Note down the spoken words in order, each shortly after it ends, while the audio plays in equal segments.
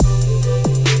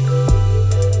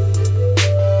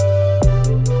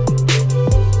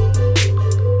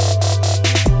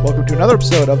another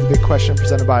episode of The Big Question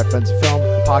presented by Friends of Film,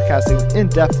 a podcasting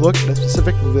in-depth look at a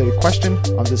specific related question.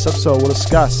 On this episode, we'll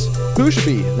discuss who should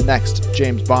be the next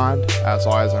James Bond. As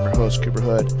always, I'm your host, Cooper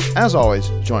Hood. As always,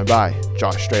 joined by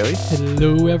Josh Straley.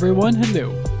 Hello, everyone.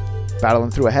 Hello. Battling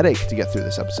through a headache to get through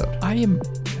this episode.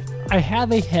 I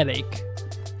have a headache.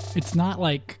 It's not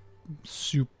like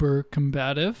super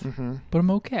combative, but I'm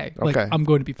okay. Like, I'm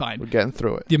going to be fine. We're getting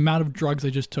through it. The amount of drugs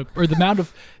I just took, or the amount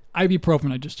of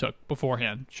ibuprofen I just took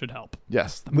beforehand should help.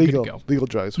 Yes, I'm good to go. legal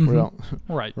drugs. Mm-hmm.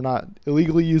 We're not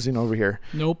illegally using over here.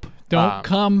 Nope. Don't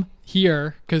come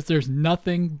here because there's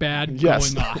nothing bad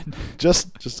going on. just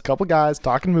a couple guys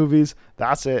talking movies.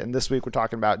 That's it. And this week we're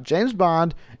talking about James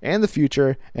Bond and the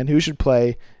future and who should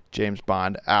play James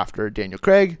Bond after Daniel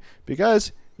Craig.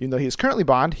 Because even though he is currently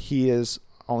Bond, he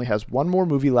only has one more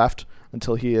movie left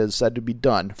until he is said to be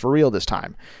done for real this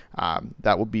time.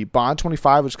 That will be Bond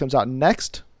 25, which comes out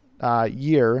next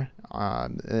year,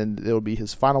 and it'll be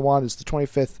his final one. It's the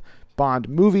 25th Bond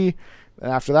movie,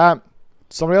 and after that,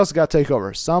 somebody else has got to take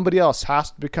over. Somebody else has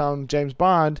to become James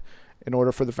Bond in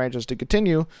order for the franchise to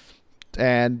continue.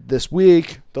 And this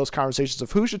week, those conversations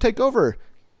of who should take over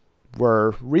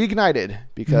were reignited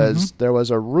because there was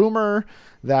a rumor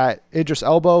that Idris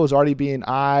Elba was already being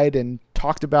eyed and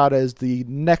talked about as the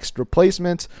next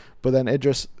replacement, but then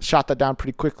Idris shot that down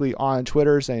pretty quickly on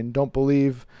Twitter saying, don't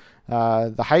believe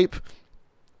the hype.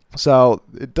 So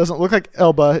it doesn't look like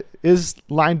Elba is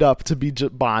lined up to be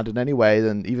Bond in any way.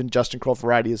 And even Justin Kroll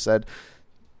Variety has said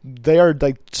they are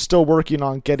still working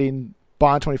on getting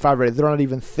Bond 25 ready. They're not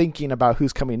even thinking about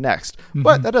who's coming next.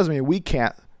 But that doesn't mean we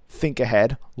can't think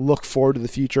ahead, look forward to the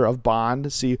future of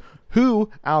Bond, see who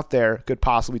out there could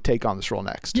possibly take on this role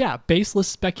next. Yeah, baseless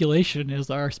speculation is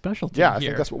our specialty. Yeah, I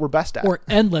think that's what we're best at. Or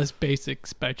endless baseless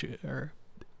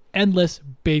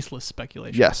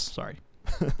speculation. Yes. Sorry.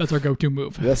 That's our go-to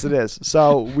move. Yes, it is.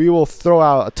 So we will throw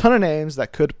out a ton of names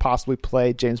that could possibly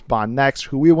play James Bond next,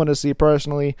 who we want to see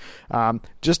personally,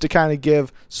 just to kind of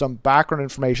give some background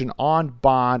information on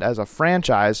Bond as a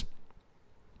franchise.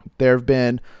 There have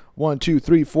been 7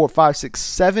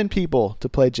 people to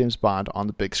play James Bond on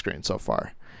the big screen so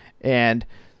far. And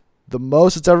the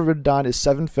most that's ever been done is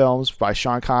 7 films by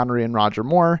Sean Connery and Roger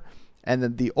Moore. And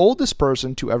then the oldest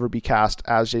person to ever be cast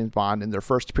as James Bond in their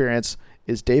first appearance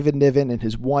is David Niven in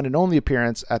his one and only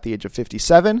appearance at the age of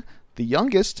 57. The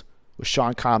youngest was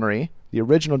Sean Connery, the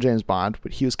original James Bond,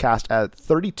 but he was cast at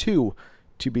 32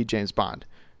 to be James Bond.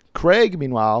 Craig,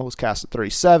 meanwhile, was cast at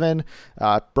 37.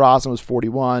 Brosnan was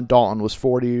 41. Dalton was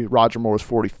 40. Roger Moore was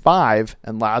 45.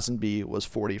 And Lazenby was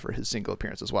 40 for his single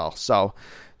appearance as well. So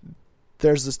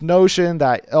there's this notion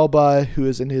that Elba, who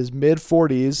is in his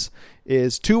mid-40s,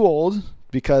 is too old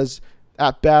because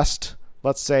at best,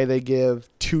 let's say they give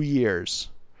 2 years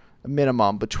a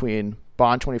minimum between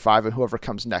Bond 25 and whoever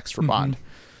comes next for Bond.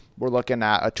 We're looking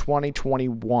at a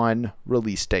 2021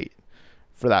 release date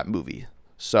for that movie.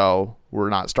 So we're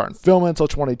not starting filming until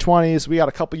 2020. So we got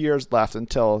a couple years left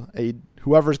until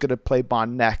whoever's going to play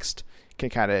Bond next can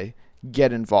kind of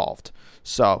get involved.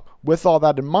 So with all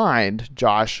that in mind,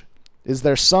 Josh, is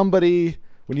there somebody,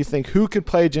 when you think who could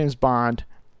play James Bond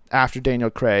after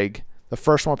Daniel Craig, the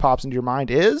first one that pops into your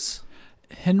mind is?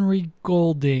 Henry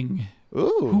Golding,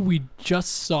 who we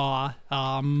just saw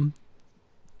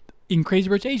in Crazy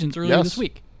Rich Asians earlier this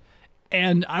week.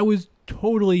 And I was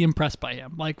totally impressed by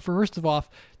him. Like, first of all,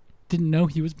 didn't know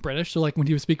he was British. So, like, when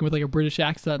he was speaking with, like, a British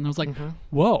accent, and I was like,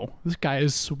 whoa, this guy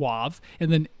is suave.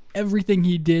 And then everything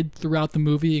he did throughout the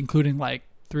movie, including, like,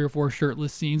 3 or 4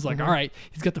 shirtless scenes, like, all right,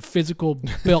 he's got the physical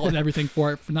build and everything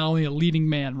for it, for not only a leading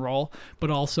man role, but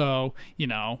also, you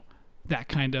know, that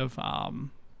kind of,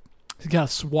 he's got a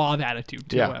suave attitude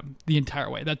to him the entire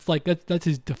way. That's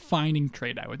his defining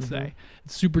trait, I would say.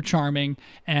 It's super charming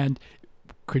and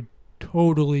could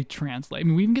totally translate. I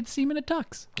mean, we even get to see him in a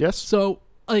tux. Yes. So,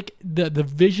 like, the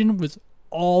vision was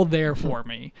all there for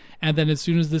me. And then as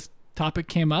soon as this topic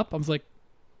came up, I was like,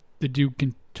 the dude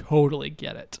can totally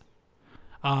get it.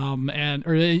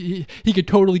 Or he could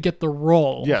totally get the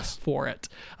role for it.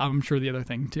 I'm sure the other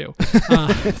thing too.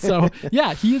 So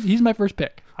yeah, he's my first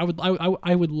pick. I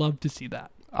would love to see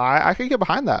that. I could get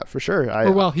behind that for sure.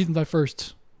 He's the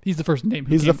first name.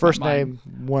 He's the first name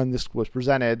when this was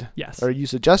presented. Yes. Or you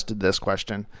suggested this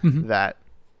question that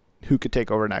who could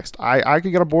take over next. I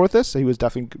could get on board with this. He was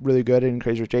definitely really good in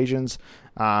Crazy Rich Asians.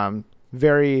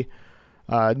 Very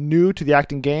new to the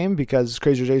acting game because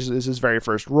Crazy Rich Asians is his very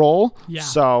first role. Yeah.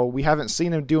 So we haven't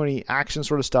seen him do any action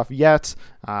sort of stuff yet.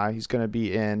 He's going to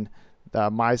be in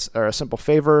A Simple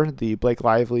Favor, the Blake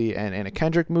Lively and Anna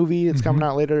Kendrick movie. It's coming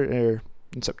out later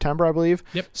in September, I believe.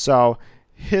 Yep. So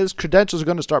his credentials are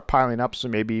going to start piling up. So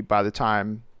maybe by the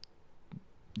time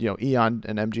Eon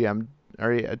and MGM,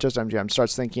 or just MGM,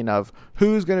 starts thinking of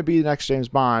who's going to be the next James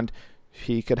Bond,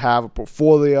 he could have a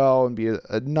portfolio and be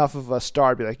enough of a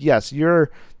star to be like, yes, you're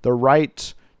the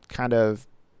right kind of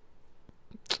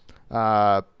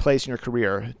place in your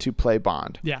career to play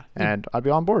Bond. Yeah. And I'd be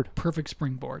on board. Perfect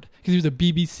springboard. Because he was a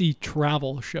BBC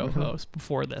travel show host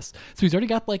before this. So he's already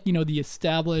got the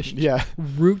established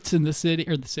roots in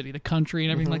the country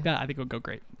and everything like that. I think it would go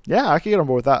great. Yeah, I could get on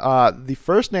board with that. The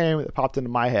first name that popped into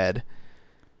my head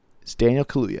is Daniel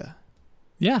Kaluuya.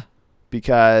 Yeah.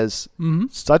 Because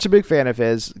such a big fan of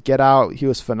his. Get Out, he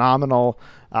was phenomenal.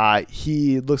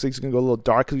 He looks like he's going to go a little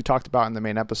dark, as we talked about in the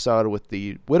main episode with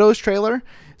the Widows trailer.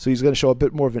 So he's going to show a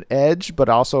bit more of an edge, but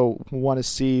also want to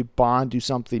see Bond do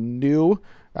something new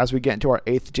as we get into our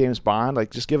 8th James Bond.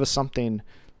 Like, just give us something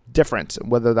different,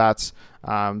 whether that's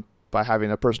by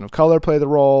having a person of color play the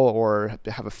role or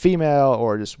have a female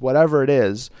or just whatever it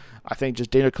is. I think just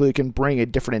Daniel Kaluuya can bring a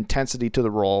different intensity to the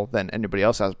role than anybody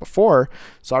else has before.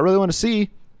 So I really want to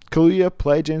see Kaluuya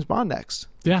play James Bond next.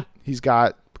 Yeah. He's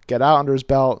got Get Out under his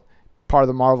belt, part of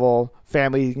the Marvel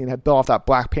family. He can have built off that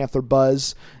Black Panther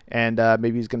buzz, and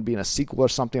maybe he's going to be in a sequel or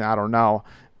something. I don't know.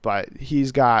 But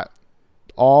he's got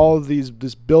all this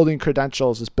building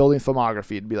credentials, this building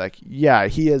filmography to be like, yeah,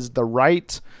 he is the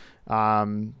right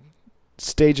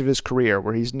stage of his career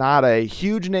where he's not a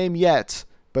huge name yet,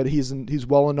 but he's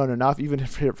well known enough, even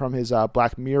from his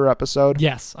Black Mirror episode.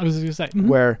 Yes, I was going to say.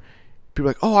 Where people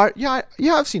are like,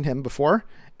 oh, I've seen him before.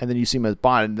 And then you see him as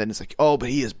Bond, and then it's like, oh, but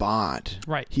he is Bond.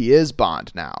 Right. He is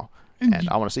Bond now. And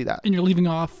I want to see that. And you're leaving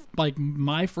off like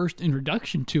my first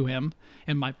introduction to him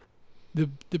and the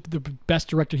best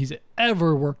director he's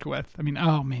ever worked with. I mean,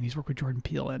 oh man, he's worked with Jordan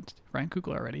Peele and Frank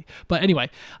Coogler already. But anyway,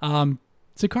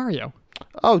 Sicario.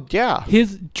 Oh yeah.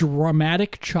 His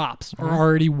dramatic chops are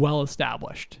already well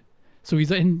established. So he's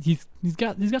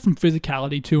got some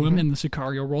physicality to him in the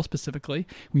Sicario role specifically.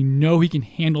 We know he can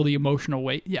handle the emotional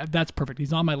weight. Yeah, that's perfect.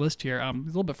 He's on my list here. He's a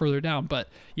little bit further down, but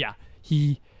yeah,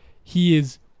 he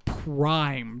is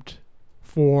primed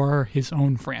for his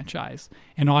own franchise,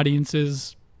 and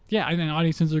audiences. Yeah, I think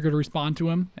audiences are going to respond to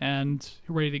him and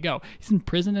ready to go. He's in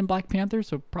prison in Black Panther,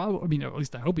 so probably. I mean, at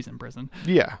least I hope he's in prison.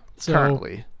 Yeah, so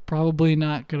currently probably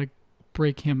not going to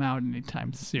break him out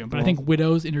anytime soon. But I think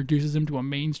Widows introduces him to a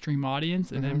mainstream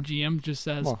audience, and MGM just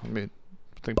says... Well, I mean,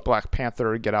 I think Black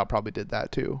Panther Get Out probably did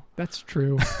that too. That's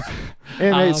true.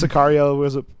 And Sicario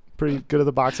was pretty good at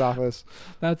the box office.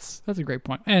 That's a great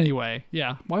point. Anyway,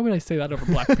 yeah. Why would I say that over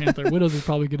Black Panther? Widows is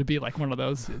probably going to be like one of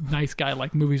those nice guy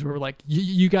like movies where we're like,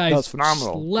 you guys that's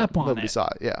phenomenal. Slept on Nobody it. saw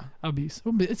it, yeah. It's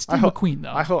Steve McQueen,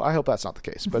 though. I hope that's not the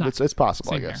case, but it's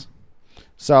possible, I guess. Here.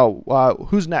 So,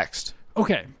 who's next?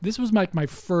 Okay, this was my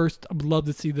first. I would love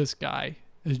to see this guy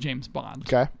as James Bond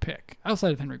pick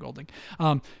outside of Henry Golding.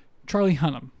 Charlie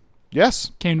Hunnam.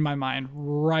 Yes, came to my mind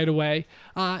right away.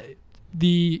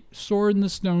 The Sword in the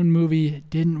Stone movie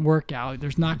didn't work out.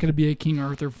 There's not going to be a King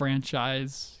Arthur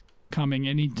franchise coming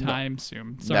anytime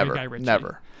soon. Sorry, Guy Ritchie.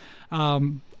 Never.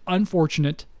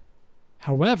 Unfortunate.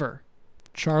 However,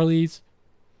 Charlie's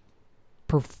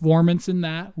performance in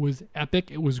that was epic.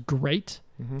 It was great.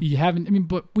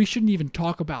 But we shouldn't even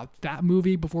talk about that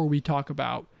movie before we talk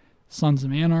about Sons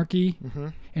of Anarchy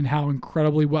and how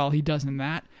incredibly well he does in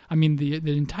that. I mean,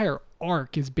 the entire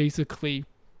arc is basically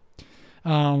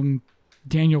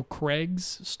Daniel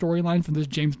Craig's storyline from this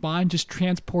James Bond just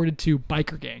transported to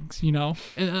biker gangs, in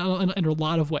a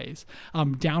lot of ways,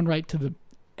 downright to the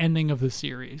ending of the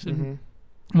series. And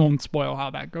won't spoil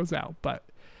how that goes out, but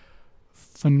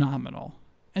phenomenal.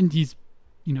 And he's,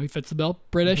 he fits the bill.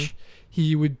 British.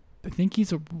 I think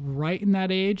he's right in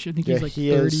that age. I think he's like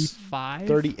 35.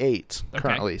 38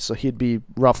 currently. So he'd be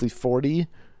roughly 40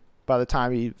 by the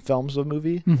time he films the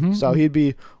movie. So he'd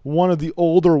be one of the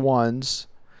older ones,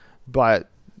 but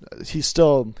he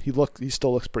still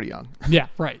looks pretty young. Yeah,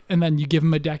 right. And then you give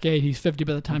him a decade, he's 50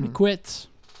 by the time he quits.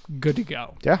 Good to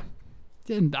go. Yeah.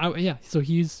 And so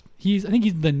he's I think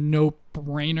he's the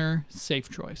no-brainer safe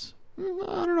choice.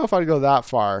 I don't know if I'd go that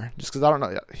far, just because I don't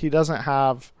know. He doesn't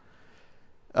have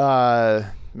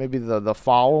maybe the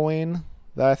following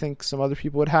that I think some other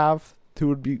people would have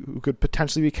who could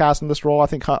potentially be cast in this role. I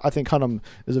think Hunnam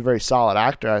is a very solid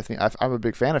actor. I think I'm a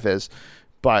big fan of his,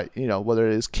 but whether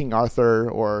it is King Arthur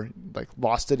or like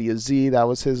Lost City of Z, that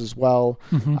was his as well.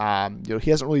 He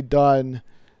hasn't really done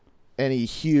any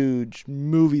huge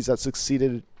movies that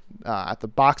succeeded at the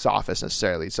box office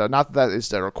necessarily. So not that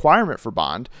is a requirement for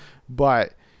Bond,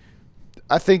 but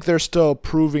I think there's still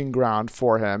proving ground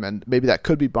for him, and maybe that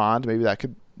could be Bond. Maybe that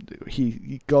could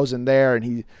he goes in there and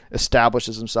he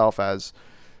establishes himself as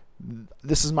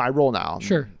this is my role now.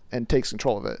 Sure. And takes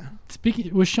control of it.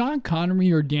 Speaking, was Sean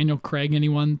Connery or Daniel Craig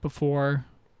anyone before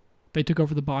they took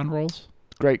over the Bond roles?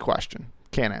 Great question.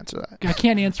 Can't answer that. I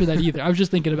can't answer that either. I was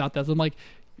just thinking about that. So I'm like,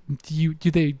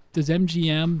 does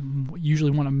MGM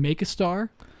usually want to make a star,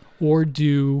 or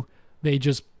do they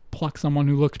just pluck someone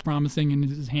who looks promising and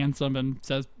is handsome and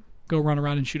says, go run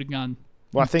around and shoot a gun?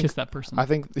 Well, I think kiss that person. I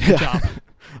think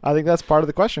I think that's part of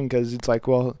the question, because it's like,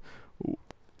 well,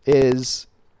 is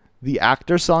the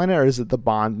actor selling it, or is it the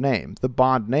Bond name? The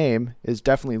Bond name is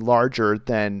definitely larger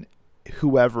than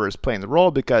whoever is playing the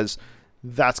role, because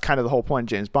that's kind of the whole point of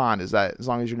James Bond, is that as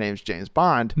long as your name's James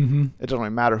Bond, it doesn't really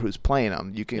matter who's playing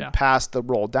him. You can pass the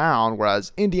role down,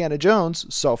 whereas Indiana Jones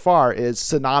so far is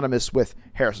synonymous with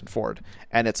Harrison Ford.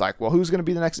 And it's like, well, who's going to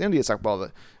be the next Indy? It's like,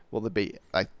 well, will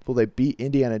they be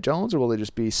Indiana Jones, or will they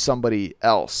just be somebody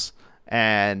else?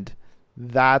 And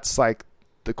that's like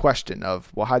the question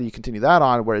of, well, how do you continue that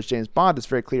on? Whereas James Bond is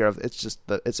very clear of, it's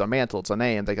a mantle, it's a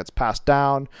name that gets passed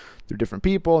down through different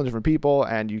people,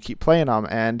 and you keep playing them.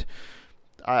 And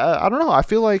I don't know. I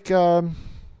feel like I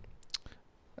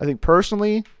think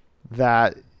personally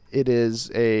that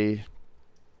it's a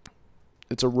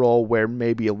role where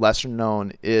maybe a lesser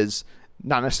known is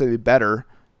not necessarily better,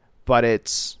 but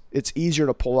it's easier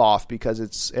to pull off because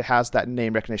it has that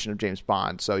name recognition of James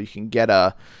Bond. So you can get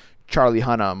a Charlie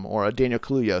Hunnam or a Daniel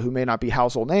Kaluuya, who may not be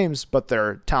household names, but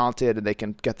they're talented and they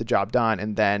can get the job done.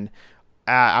 And then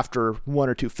after one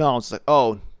or two films, it's like,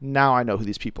 oh, now I know who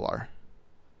these people are.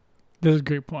 That's a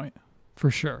great point, for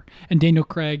sure. And Daniel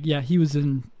Craig, he was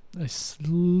in a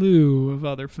slew of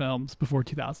other films before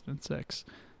 2006.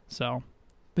 So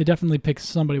they definitely picked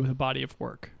somebody with a body of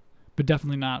work, but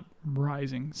definitely not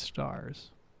rising stars,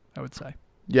 I would say.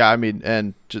 Yeah, I mean,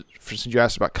 and just since you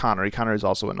asked about Connery's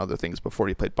also in other things before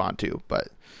he played Bond too, but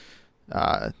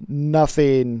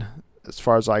nothing as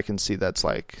far as I can see that's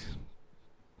like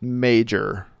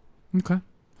major. Okay,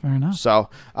 fair enough. So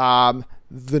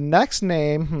the next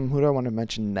name, who do I want to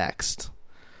mention next?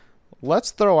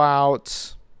 Let's throw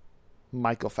out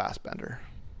Michael Fassbender.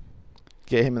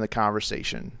 Get him in the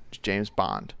conversation. James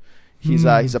Bond. He's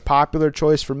a popular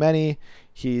choice for many.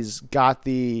 He's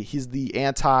the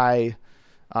anti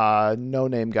no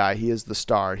name guy. He is the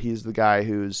star. He's the guy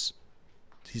he's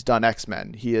done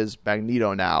X-Men. He is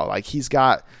Magneto now. Like, he's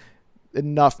got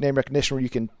enough name recognition where you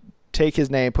can take his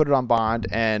name, put it on Bond,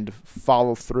 and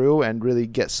follow through and really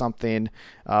get something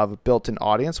of a built-in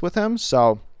audience with him.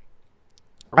 So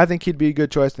I think he'd be a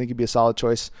good choice. I think he'd be a solid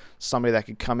choice. Somebody that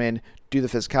could come in, do the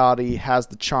physicality, has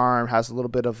the charm, has a little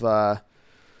bit of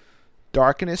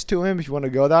darkness to him, if you want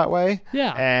to go that way.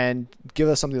 Yeah. And give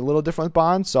us something a little different with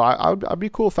Bond. So I'd be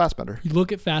cool with Fassbender. You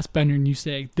look at Fassbender and you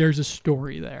say, there's a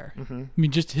story there. I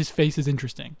mean, just his face is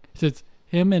interesting. So it's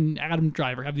him and Adam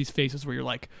Driver have these faces where you're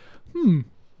like,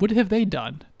 what have they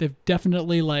done? They've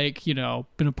definitely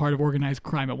been a part of organized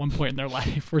crime at one point in their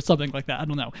life or something like that. I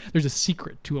don't know. There's a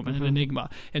secret to them and an enigma.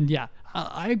 And yeah,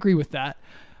 I agree with that.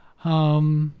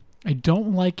 I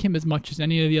don't like him as much as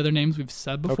any of the other names we've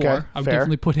said before. Okay, I would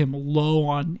definitely put him low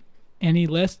on any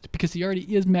list because he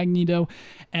already is Magneto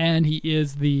and he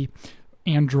is the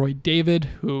android David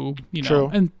who,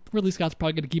 True. And Ridley Scott's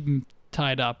probably going to keep him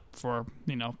tied up for,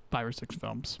 5 or 6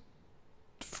 films.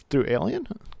 Through Alien?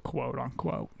 Quote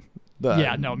unquote.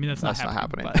 That's not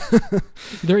happening. But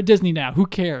they're at Disney now. Who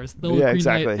cares? They'll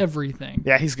exactly. everything.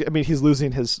 Yeah, he's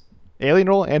losing his Alien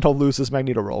role and he'll lose his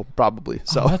Magneto role probably.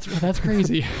 So that's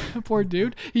crazy. Poor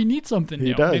dude. He needs something new.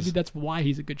 He does. Maybe that's why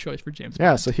he's a good choice for James Bond.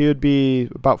 Yeah, so he would be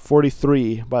about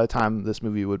 43 by the time this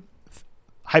movie would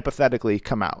hypothetically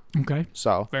come out. Okay.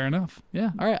 So fair enough.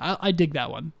 Yeah. All right. I dig that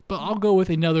one. But I'll go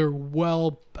with another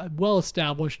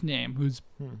well-established name who's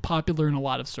popular in a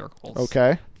lot of circles.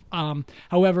 Okay.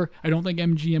 However, I don't think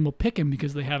MGM will pick him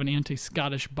because they have an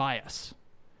anti-Scottish bias.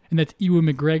 And that's Ewan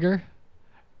McGregor.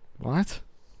 What?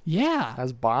 Yeah.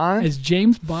 As Bond? As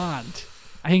James Bond.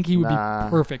 I think he would be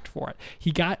perfect for it.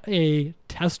 He got a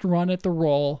test run at the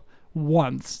role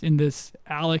once in this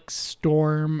Alex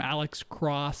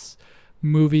Cross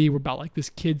movie about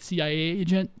this kid CIA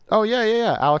agent. Oh,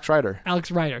 yeah. Alex Rider.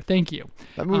 Thank you.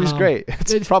 That movie's great.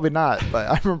 It's probably not, but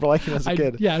I remember liking it as a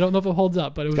kid. Yeah, I don't know if it holds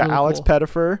up, but it was got really Alex cool.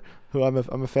 Pettifer, who I'm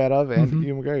a fan of, and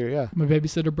Ewan McGregor, yeah. My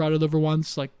babysitter brought it over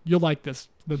once, you'll like this,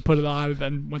 then put it on, and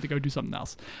then went to go do something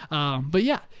else. But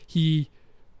yeah, he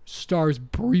stars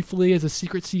briefly as a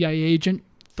secret CIA agent.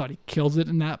 Thought he kills it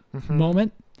in that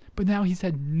moment. But now he's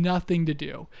had nothing to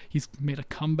do. He's made a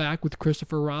comeback with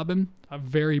Christopher Robin, a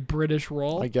very British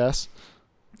role. I guess.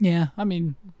 Yeah, I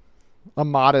mean... A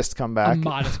modest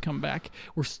comeback.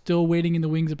 We're still waiting in the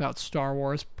wings about Star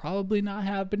Wars. Probably not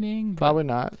happening. Probably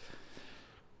not.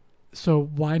 So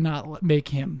why not make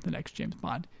him the next James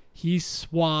Bond? He's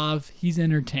suave. He's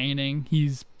entertaining.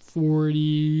 He's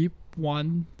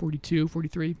 41, 42,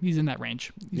 43. He's in that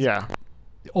range. He's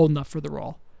old enough for the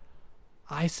role.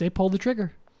 I say pull the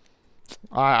trigger.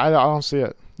 I don't see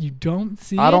it. You don't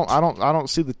see I it? don't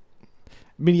see the. I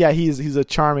mean, yeah, he's a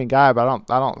charming guy, but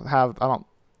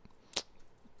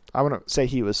I wouldn't say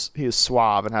he is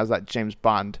suave and has that James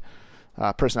Bond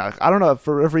personality. I don't know,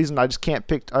 for whatever reason I just can't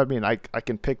pick. I mean, I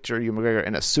can picture Ewan McGregor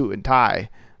in a suit and tie,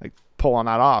 like pulling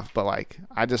that off, but like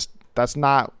that's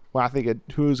not when I think of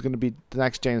who's going to be the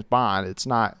next James Bond. It's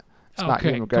not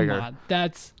Ewan McGregor. Come on.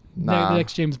 That's the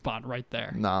next James Bond right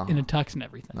there. No. In a tux and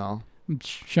everything. No. I'm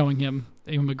showing him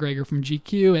Ewan McGregor from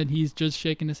GQ, and he's just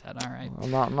shaking his head. All right.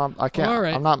 I'm not. I can't. All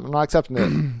right. I'm not accepting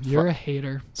it. You're a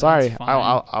hater. Sorry. That's fine.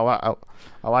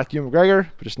 I like Ewan McGregor,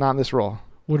 but just not in this role.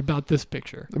 What about this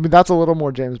picture? I mean, that's a little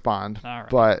more James Bond. All right.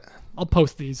 But I'll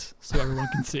post these so everyone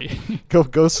can see. go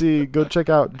check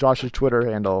out Josh's Twitter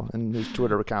handle and his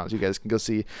Twitter accounts. You guys can go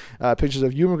see pictures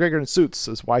of Ewan McGregor in suits.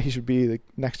 Is why he should be the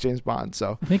next James Bond.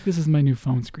 So I think this is my new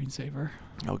phone screensaver.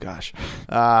 Oh gosh.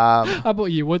 How about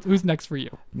you? Who's next for you?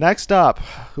 Next up,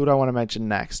 who do I want to mention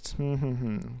next?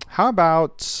 How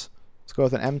about let's go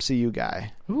with an MCU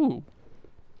guy. Ooh.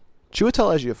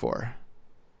 Chiwetel Ejiofor.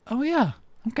 Oh yeah.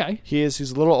 Okay. He's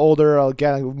a little older.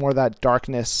 Again, more of that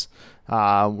darkness,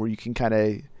 where you can kind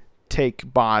of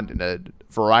take Bond in a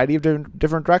variety of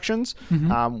different directions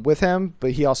with him.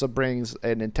 But he also brings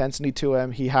an intensity to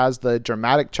him. He has the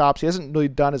dramatic chops. He hasn't really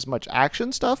done as much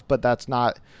action stuff, but that's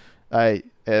not a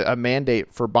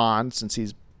mandate for Bond, since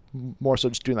he's more so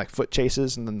just doing like foot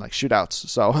chases and then like shootouts.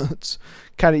 So it's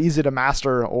kind of easy to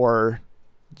master, or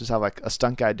just have like a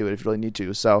stunt guy do it if you really need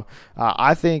to. So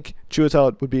I think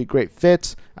Chiwetel would be a great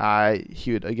fit.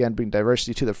 He would again bring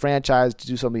diversity to the franchise, to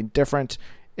do something different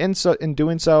in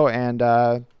doing so,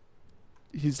 and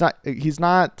he's not.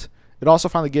 It also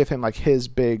finally gave him like his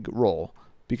big role,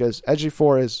 because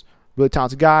Ejiofor is a really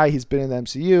talented guy. He's been in the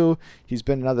MCU. He's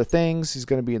been in other things. He's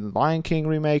going to be in the Lion King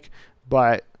remake,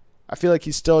 but I feel like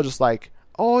he's still just like,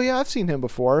 oh yeah, I've seen him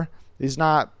before. He's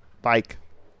not like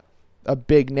a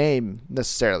big name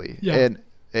necessarily in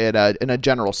a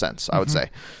general sense, I would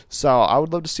say. So I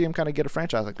would love to see him kind of get a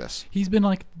franchise like this. He's been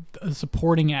like a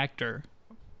supporting actor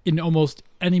in almost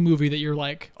any movie that you're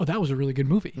like, oh, that was a really good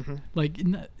movie. Like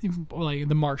like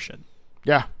The Martian.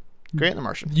 Yeah, great in The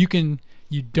Martian.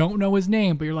 You don't know his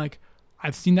name, but you're like,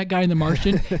 I've seen that guy in The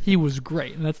Martian. He was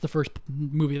great, and that's the first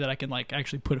movie that I can like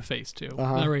actually put a face to.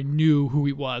 I already knew who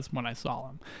he was when I saw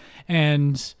him,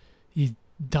 and he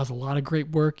does a lot of great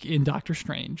work in Doctor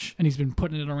Strange, and he's been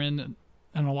putting it in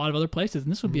a lot of other places.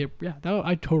 And this would be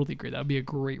I totally agree. That would be a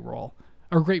great role,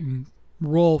 or a great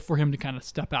role for him to kind of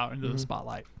step out into the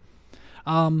spotlight.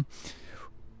 How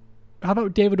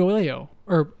about David Oyelowo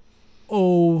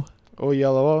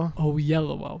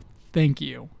Oyelowo? Thank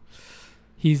you.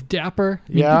 He's dapper.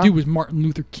 I mean, the dude was Martin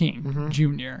Luther King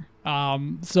Jr.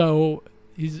 So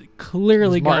he's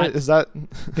clearly got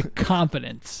the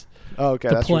confidence. Oh, okay,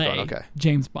 to play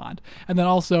James Bond. And then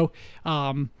also,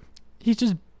 he's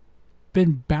just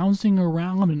been bouncing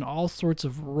around in all sorts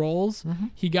of roles.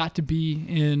 He got to be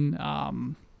in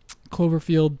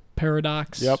Cloverfield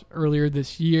Paradox earlier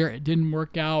this year. It didn't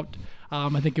work out.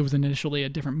 I think it was initially a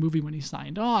different movie when he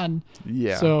signed on.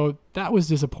 Yeah. So that was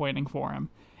disappointing for him.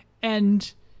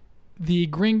 And the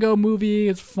Gringo movie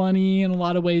is funny in a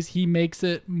lot of ways. He makes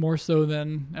it more so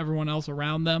than everyone else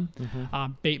around them.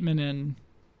 Bateman and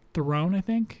Theron, I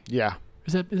think. Yeah.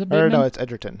 Is it Bateman? Or no, it's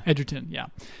Edgerton. Edgerton, yeah.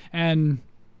 And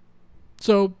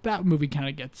so that movie kind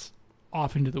of gets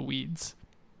off into the weeds.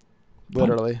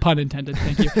 Literally. Pun intended,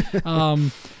 thank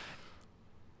you.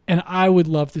 And I would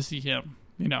love to see him,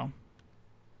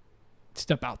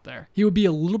 step out there. He would be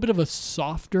a little bit of a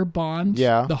softer Bond.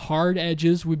 Yeah. The hard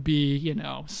edges would be,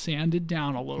 sanded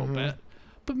down a little bit.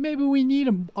 But maybe we need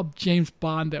a James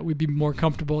Bond that would be more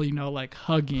comfortable, like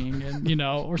hugging and,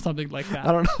 or something like that.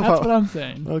 I don't know. That's what I'm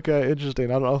saying. Okay,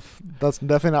 interesting. I don't know if that's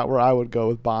definitely not where I would go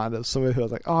with Bond, as somebody who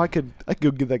was like, oh, I could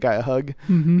go give that guy a hug.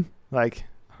 Like,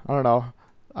 I don't know.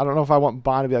 I don't know if I want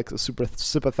Bond to be like a super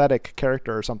sympathetic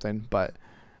character or something, but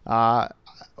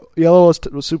Yellow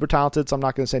was super talented, so I'm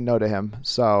not going to say no to him.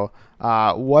 So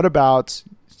what about, so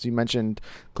you mentioned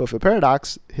Cloverfield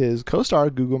Paradox, his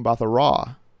co-star Gugu Mbatha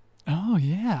Raw. Oh,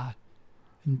 yeah.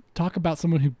 And talk about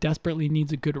someone who desperately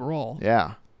needs a good role.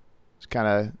 Yeah. It's kind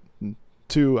of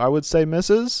two, I would say,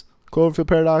 misses. Cloverfield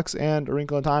Paradox and A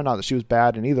Wrinkle in Time. Not that she was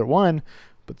bad in either one,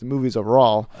 but the movies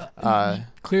overall.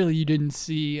 Clearly you didn't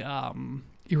see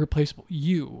Irreplaceable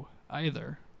You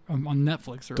either on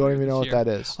Netflix. Don't even know what that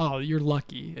is. Oh, you're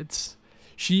lucky.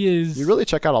 She is. You really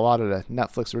check out a lot of the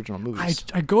Netflix original movies.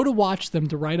 I go to watch them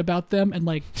to write about them, and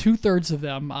like 2/3 of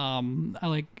them,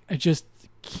 I just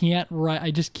can't write. I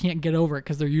just can't get over it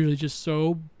because they're usually just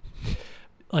so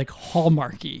like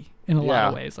hallmarky in a lot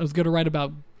of ways. I was going to write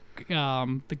about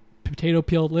the Potato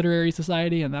Peel Literary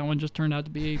Society, and that one just turned out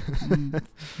to be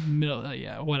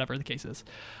whatever the case is.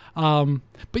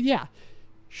 But yeah,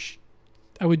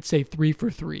 I would say 3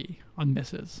 for 3 on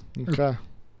misses. Okay.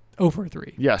 0 for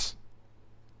 3. Yes.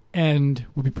 And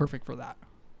would be perfect for that.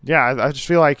 Yeah, I just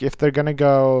feel like if they're going to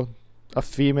go a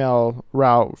female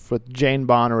route with Jane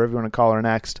Bond or whatever you want to call her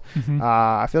next,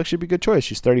 I feel like she'd be a good choice.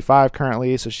 She's 35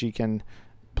 currently, so she can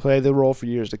play the role for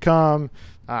years to come.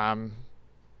 I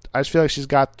just feel like she's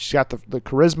got the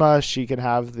charisma. She can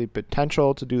have the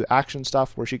potential to do action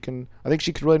stuff where I think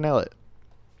she could really nail it.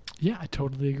 Yeah, I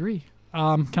totally agree.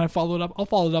 Can I follow it up? I'll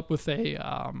follow it up with a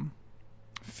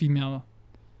female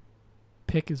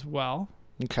pick as well.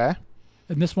 Okay.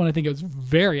 And this one, I think it was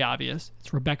very obvious.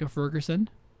 It's Rebecca Ferguson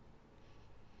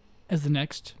as the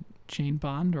next Jane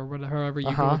Bond, or whatever, however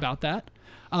you go about that.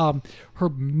 Her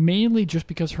mainly just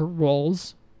because her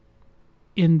roles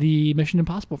in the Mission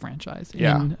Impossible franchise,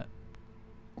 in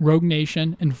Rogue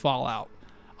Nation and Fallout,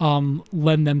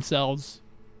 lend themselves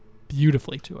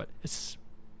beautifully to it.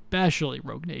 Especially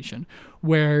Rogue Nation,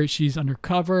 where she's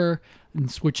undercover and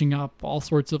switching up all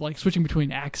sorts of switching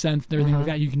between accents and everything like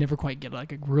that. You can never quite get a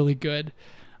really good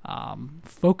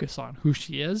focus on who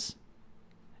she is,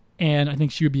 and I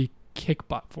think she would be a kick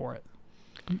butt for it.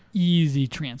 An easy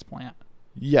transplant.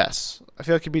 Yes, I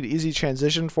feel like it'd be an easy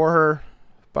transition for her,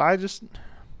 but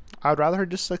I'd rather her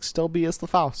just still be Isla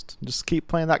Faust. Just keep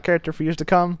playing that character for years to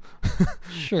come.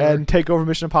 Sure. And take over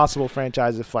Mission Impossible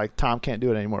franchise if Tom can't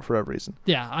do it anymore for whatever reason.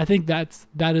 Yeah, I think that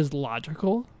is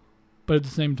logical, but at the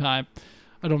same time,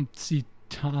 I don't see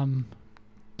Tom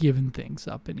giving things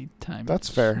up anytime. That's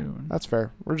soon. fair. That's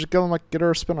fair. We're just going get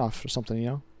her a spinoff or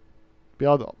something, Be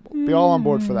all on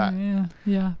board for that.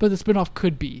 Yeah. But the spinoff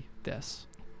could be this.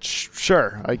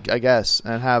 Sure, I guess,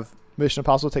 and have Mission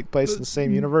Impossible take place in the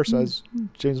same universe as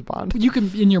James Bond. You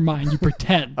can, in your mind, you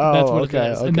pretend that's what it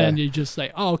is, okay. and then you just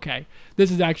say, "Oh, okay, this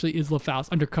is actually Isla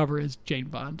Faust undercover as Jane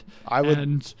Bond."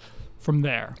 And from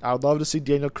there, I would love to see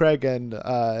Daniel Craig and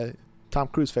Tom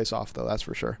Cruise face off, though. That's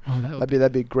for sure. Oh,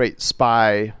 that'd be a great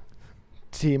spy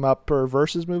team up or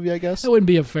versus movie, I guess. That wouldn't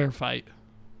be a fair fight.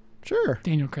 Sure.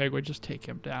 Daniel Craig would just take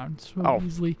him down so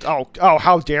easily. Oh,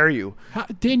 how dare you?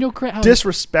 Daniel Craig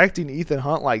disrespecting Ethan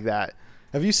Hunt like that.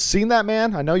 Have you seen that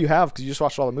man? I know you have because you just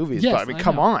watched all the movies. Yes, but I mean,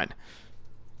 come on.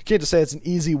 You can't just say it's an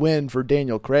easy win for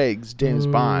Daniel Craig's James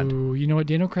Bond. You know what?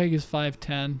 Daniel Craig is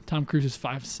 5'10". Tom Cruise is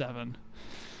 5'7".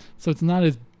 So it's not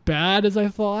as bad as I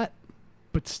thought,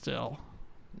 but still.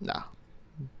 Nah.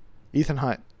 Ethan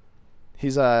Hunt.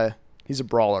 He's a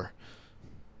brawler.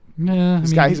 Yeah,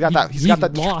 he's got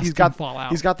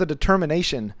the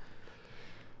determination.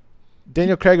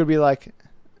 Daniel Craig would be like,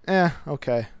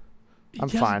 okay. I'm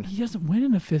fine. He doesn't win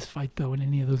in a fist fight, though, in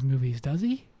any of those movies, does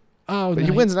he? Oh, but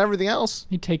he wins in everything else.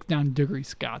 He takes down Dougray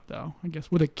Scott, though, I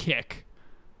guess, with a kick.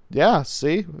 Yeah,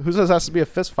 see? Who says it has to be a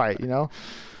fist fight,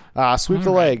 Sweep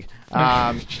the leg.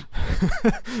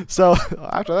 So,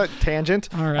 after that tangent,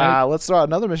 let's throw out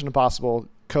another Mission Impossible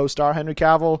co-star, Henry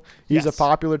Cavill. He's a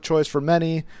popular choice for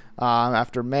many.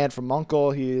 After Man from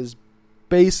U.N.C.L.E., he is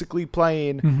basically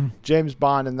playing James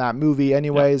Bond in that movie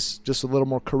anyways. Just a little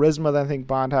more charisma than I think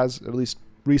Bond has, at least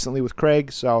recently with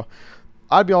Craig. So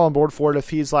I'd be all on board for it if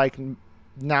he's he's obviously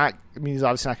not going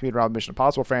to be around the Mission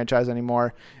Impossible franchise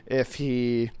anymore. If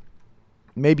he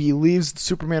maybe leaves the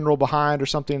Superman role behind or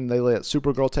something, they let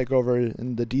Supergirl take over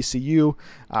in the DCU.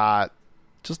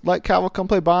 Just let Cavill come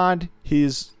play Bond.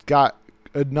 He's got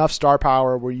enough star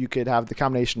power where you could have the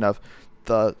combination of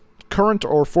the current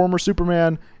or former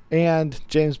Superman and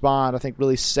James Bond, I think,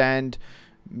 really send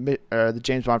the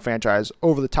James Bond franchise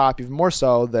over the top even more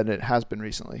so than it has been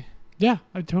recently. Yeah,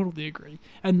 I totally agree.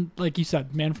 And like you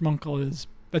said, Man from U.N.C.L.E.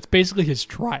 that's basically his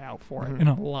tryout for it in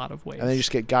a lot of ways. And then you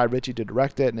just get Guy Ritchie to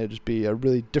direct it, and it'd just be a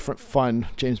really different, fun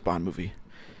James Bond movie.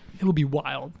 It would be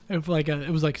wild. If it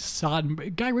was like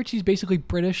Soderbergh. Guy Ritchie's basically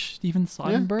British Steven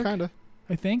Soderbergh. Yeah, kind of.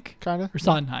 I think. Kind of. Or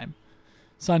Sondheim.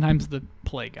 Sondheim's the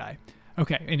play guy.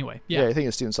 Okay, anyway. Yeah, I think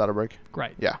it's Steven Soderbergh.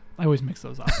 Right. Yeah. I always mix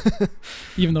those up.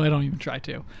 Even though I don't even try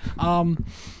to.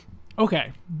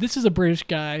 Okay, this is a British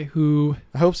guy who...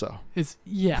 I hope so.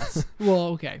 Yes. Well,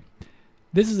 okay.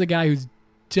 This is a guy who's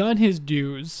done his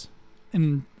dues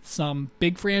in some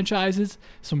big franchises,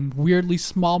 some weirdly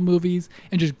small movies,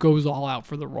 and just goes all out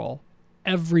for the role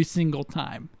every single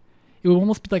time. It would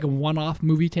almost be like a one-off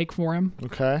movie take for him.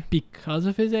 Okay. Because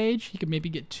of his age. He could maybe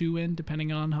get 2 in,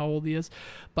 depending on how old he is.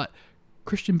 But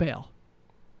Christian Bale.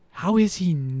 How has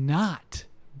he not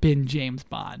been James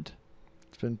Bond?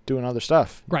 He's been doing other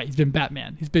stuff. Right, he's been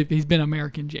Batman. He's been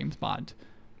American James Bond.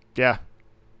 Yeah.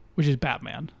 Which is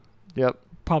Batman. Yep.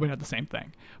 Probably not the same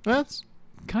thing. That's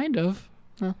kind of.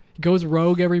 Yeah. He goes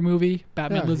rogue every movie.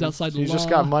 Batman lives outside the law. He's just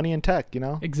got money and tech, you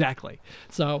know? Exactly.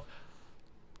 So,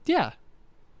 yeah.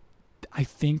 I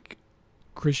think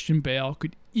Christian Bale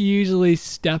could easily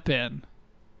step in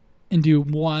and do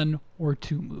 1 or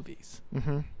 2 movies.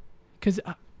 Because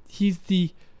he's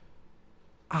the...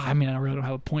 I mean, I really don't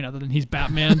have a point other than he's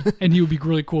Batman, and he would be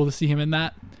really cool to see him in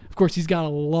that. Of course, he's got a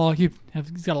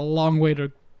long way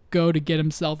to go to get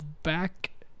himself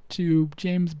back to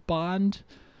James Bond.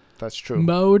 That's true.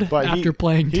 Mode, but after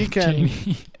playing he Dick can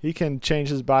Cheney. He can change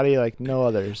his body like no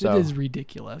other. So it is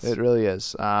ridiculous. It really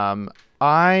is.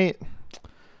 Because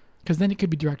then it could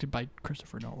be directed by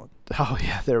Christopher Nolan. Oh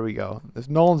yeah, there we go. If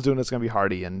Nolan's doing it, it's gonna be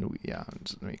Hardy, and yeah,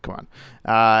 I mean, come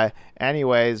on.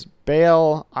 Anyways,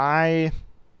 Bale, I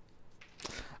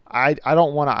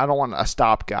don't want a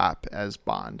stopgap as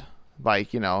Bond.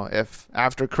 Like, you know, if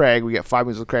after Craig we get 5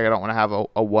 movies with Craig, I don't want to have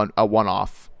a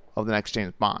one-off of the next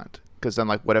James Bond. Because then,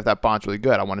 like, what if that Bond's really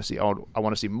good? I want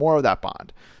to see more of that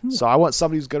Bond. So I want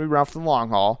somebody who's going to be around for the long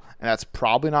haul, and that's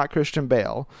probably not Christian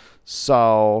Bale.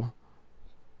 So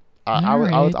I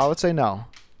would say no.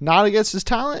 Not against his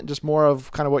talent, just more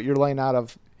of kind of what you're laying out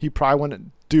of. He probably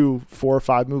wouldn't do 4 or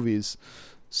 5 movies.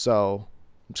 So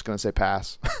I'm just going to say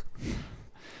pass.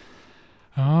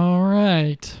 All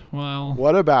right. Well,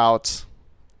 what about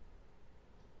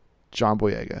John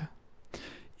Boyega?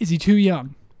 Is he too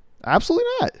young? Absolutely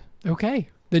not. Okay.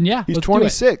 Then yeah, he's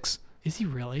 26. Is he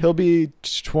really? He'll be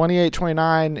 28,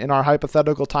 29 in our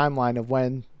hypothetical timeline of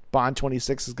when Bond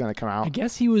 26 is going to come out. I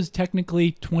guess he was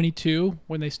technically 22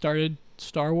 when they started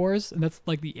Star Wars, and that's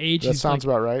like the age that sounds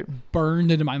about right.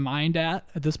 Burned into my mind at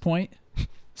this point.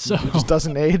 So it just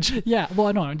doesn't age. Yeah, well,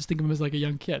 I know. I'm just thinking of him as like a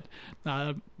young kid,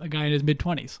 a guy in his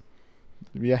mid-20s.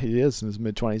 Yeah, he is in his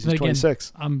mid-20s. He's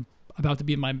 26. I'm about to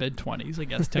be in my mid-20s, I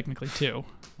guess, technically too.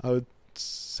 I would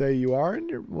say you are in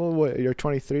your you're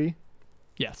 23.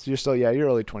 Yes, so you're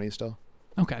early 20s still.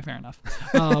 Okay, fair enough.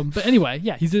 But anyway,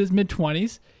 yeah, he's in his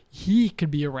mid-20s. He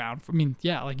could be around.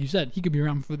 Like you said, he could be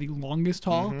around for the longest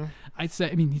haul. Mm-hmm. I'd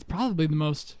say. I mean, he's probably the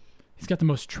most. He's got the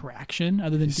most traction,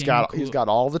 other than he's got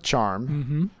all the charm.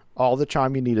 Mm-hmm. All the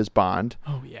charm you need as Bond.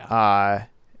 Oh yeah.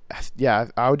 Yeah,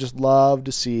 I would just love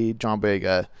to see John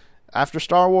Boyega after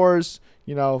Star Wars.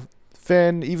 You know,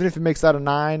 Finn. Even if it makes that a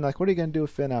 9, like, what are you gonna do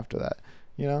with Finn after that?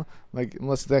 You know, like,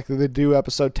 unless they do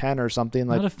episode 10 or something.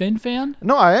 Like, not a Finn fan?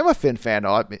 No, I am a Finn fan.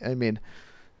 No, I mean,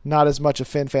 not as much a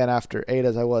Finn fan after 8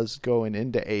 as I was going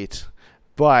into 8,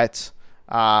 but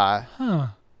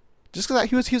just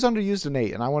because he was underused in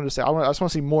 8, and I wanted to say I just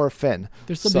want to see more of Finn.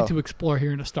 There's something to explore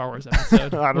here in a Star Wars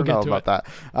episode. I don't know about that,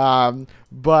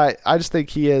 but I just think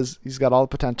he's got all the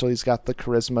potential. He's got the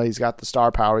charisma. He's got the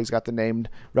star power. He's got the name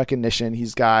recognition.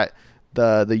 He's got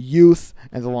the youth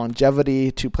and the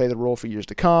longevity to play the role for years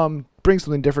to come. Bring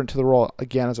something different to the role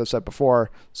again, as I've said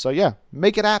before. So yeah,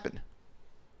 make it happen.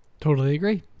 Totally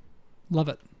agree. Love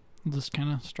it. I'll just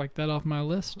kind of strike that off my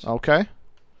list. Okay.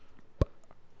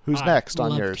 Who's next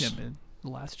on yours? Him in The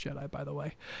Last Jedi, by the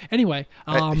way. Anyway,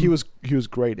 he was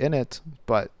great in it,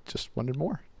 but just wanted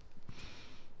more.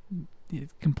 He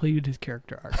completed his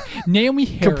character arc. Naomi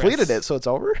Harris completed it, so it's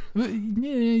over. I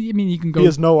mean, you can go. He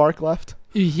has no arc left.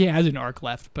 He has an arc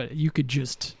left, but you could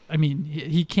just. I mean,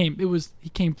 he came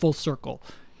full circle.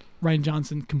 Rian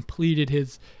Johnson completed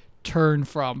his turn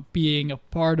from being a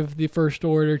part of the First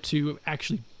Order to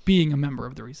actually being a member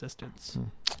of the Resistance.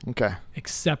 Okay.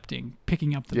 Accepting,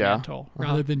 picking up the mantle,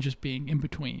 rather than just being in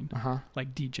between,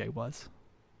 like DJ was.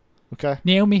 Okay.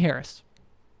 Naomi Harris.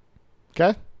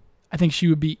 Okay. I think she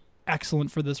would be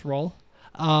excellent for this role.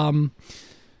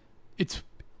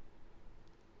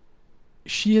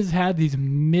 She has had these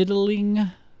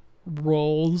middling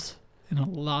roles in a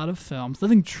lot of films.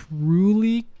 Nothing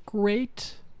truly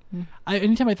great.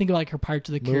 Anytime I think of like her Pirates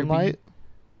of the Caribbean. Moonlight?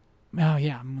 Oh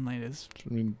yeah, Moonlight is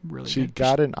really she good.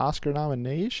 got an Oscar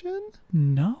nomination?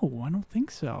 No, I don't think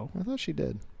so. I thought she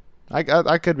did.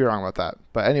 I could be wrong about that.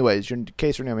 But anyways, your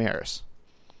case for Naomi Harris.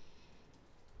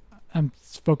 I'm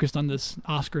focused on this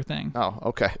Oscar thing. Oh,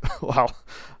 okay. Wow.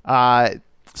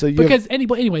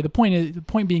 Anyway, the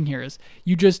point being here is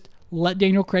you just let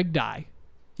Daniel Craig die.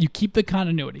 You keep the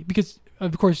continuity because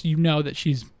of course you know that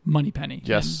she's Moneypenny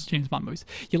in James Bond movies.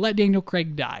 You let Daniel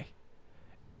Craig die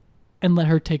and let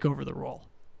her take over the role.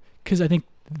 Because I think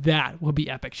that will be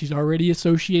epic. She's already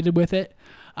associated with it.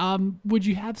 Would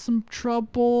you have some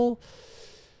trouble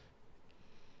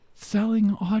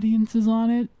selling audiences on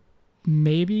it?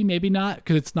 maybe not,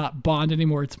 because it's not Bond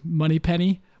anymore. It's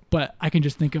Moneypenny. But I can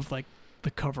just think of like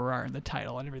the cover art and the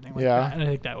title and everything like that. And I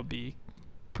think that would be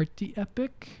pretty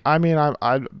epic. I mean,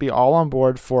 I'd be all on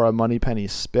board for a Moneypenny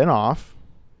spinoff,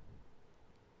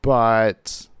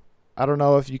 but I don't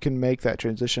know if you can make that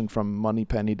transition from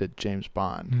Moneypenny to James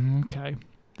Bond. Okay.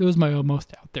 That was my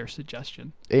most out there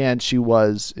suggestion. And she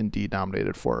was indeed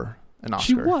nominated for an Oscar.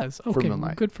 She was. Okay,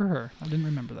 Moonlight. Good for her. I didn't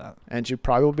remember that. And she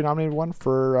probably will be nominated one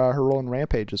for her role in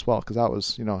Rampage as well, because that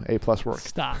was, A+ work.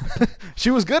 Stop.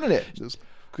 She was good in it. It was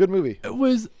a good movie. It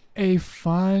was a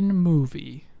fun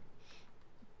movie.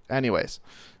 Anyways,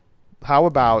 how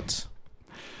about,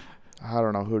 I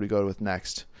don't know who to go with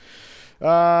next.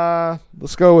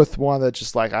 Let's go with one that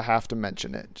just like I have to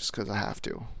mention it just because I have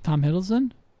to. Tom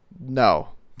Hiddleston? No,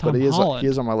 Tom but he Holland.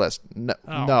 is on my list. No,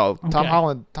 Okay. Tom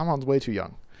Holland's way too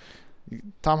young.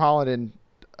 Tom Holland in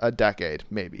a decade,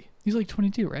 maybe. He's like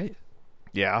 22, right?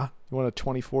 Yeah, you want a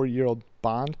 24-year-old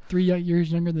Bond? 3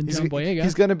 years younger than John Boyega.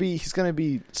 He's gonna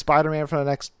be Spider-Man for the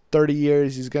next 30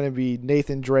 years. He's gonna be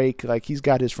Nathan Drake. Like, he's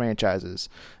got his franchises,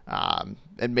 and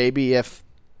maybe if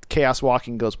Chaos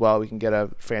Walking goes well, we can get a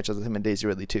franchise with him and Daisy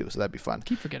Ridley too. So that'd be fun.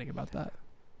 Keep forgetting about that.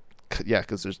 Yeah,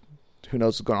 because there's who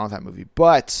knows what's going on with that movie.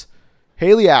 But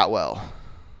Haley Atwell.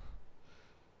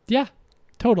 Yeah,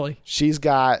 totally. She's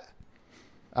got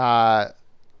the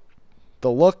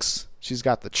looks. She's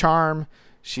got the charm.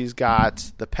 She's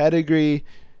got the pedigree.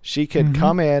 She could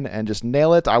come in and just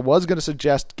nail it. I was going to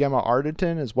suggest Gemma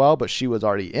Arterton as well, but she was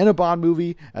already in a Bond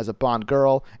movie as a Bond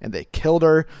girl, and they killed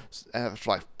her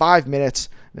for like 5 minutes.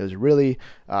 It was really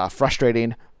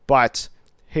frustrating. But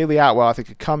Haley Atwell, I think,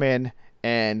 could come in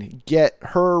and get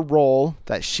her role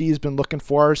that she's been looking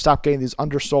for. Stop getting these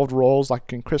undersold roles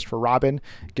like in Christopher Robin.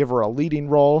 Give her a leading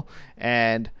role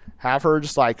and have her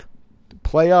just like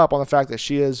play up on the fact that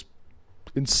she is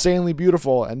insanely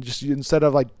beautiful, and just instead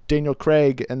of like Daniel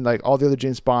Craig and like all the other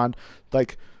James Bond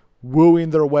like wooing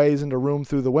their ways into room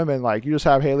through the women, like you just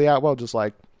have Haley Atwell just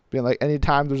like being like,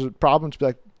 anytime there's a problem, to be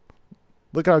like,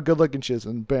 look at how good looking she is,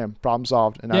 and bam, problem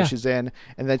solved. And now she's in,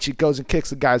 and then she goes and kicks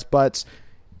the guys' butts.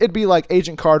 It'd be like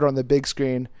Agent Carter on the big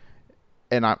screen,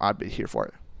 and I'd be here for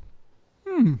it.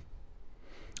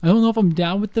 I don't know if I'm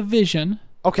down with the vision.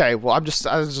 Okay, well, I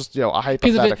was just a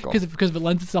hypothetical. Because if it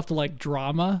lends itself to like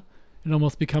drama, it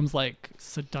almost becomes like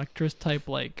seductress type,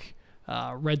 like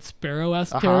Red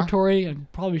Sparrow-esque territory,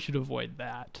 and probably should avoid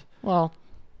that. Well,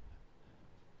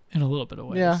 in a little bit of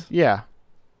ways. Yeah.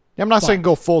 I'm not saying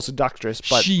go full seductress,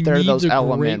 but there are those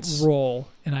elements. She needs a great role,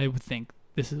 and I would think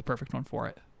this is the perfect one for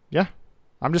it. Yeah.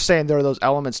 I'm just saying there are those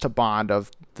elements to Bond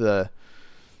of the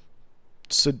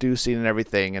seducing and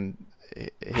everything, and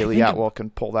Haley Atwell can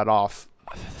pull that off.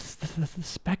 The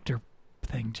Spectre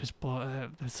thing just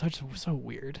it's so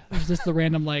weird. There's just the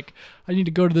random like, I need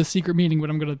to go to the secret meeting, but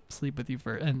I'm gonna sleep with you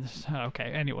for. And okay,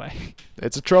 anyway,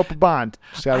 it's a trope of Bond.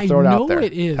 Just gotta throw it out there. I know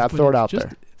it is. Throw it out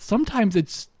there. Sometimes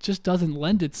it's just doesn't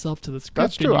lend itself to the script.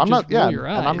 That's true. I'm not. Yeah,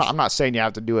 and I'm not saying you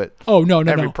have to do it. Oh no.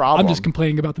 Every problem. I'm just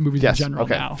complaining about the movies in general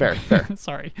okay, now. Fair.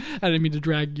 Sorry, I didn't mean to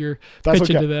drag your That's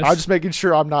pitch into this. I'm just making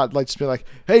sure I'm not like just being like,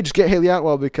 hey, just get Haley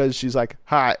Atwell because she's like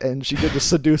hot and she could just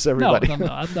seduce everybody. No,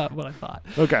 that's not what I thought.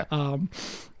 Okay.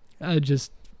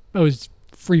 I was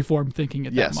freeform thinking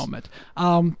at that moment.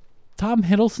 Tom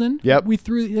Hiddleston. Yep.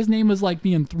 His name was like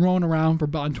being thrown around for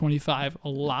Bond 25 a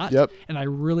lot. Yep. And I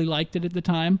really liked it at the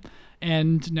time.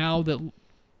 And now that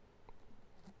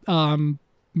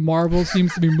Marvel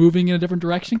seems to be moving in a different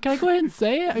direction, can I go ahead and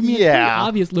say it? I mean, it's pretty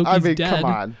obvious Loki's dead. Come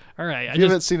on. All right. You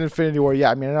haven't seen Infinity War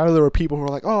yet. I mean, I know there were people who were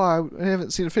like, oh, I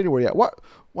haven't seen Infinity War yet. What?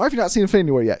 Why have you not seen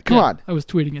Infinity War yet? Come on. I was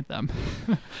tweeting at them.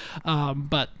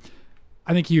 But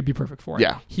I think he would be perfect for it.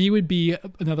 Yeah. He would be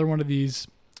another one of these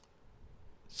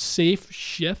safe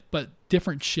shift, but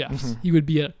different shifts. He would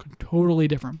be a totally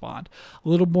different Bond. A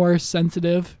little more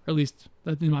sensitive, or at least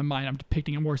in my mind, I'm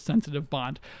depicting a more sensitive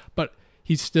Bond. But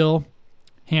he's still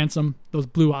handsome. Those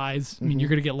blue eyes. I mean, you're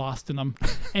going to get lost in them.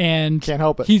 And can't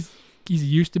help it. He's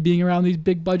used to being around these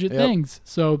big budget things.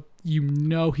 So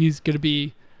he's going to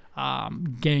be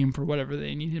game for whatever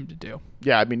they need him to do.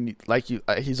 Yeah, I mean,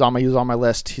 he's on my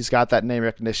list. He's got that name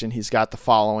recognition. He's got the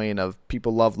following of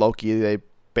people love Loki. They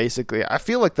basically, I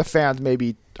feel like the fans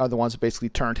maybe are the ones that basically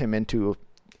turned him into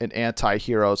an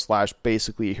anti-hero /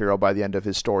 basically a hero by the end of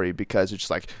his story, because it's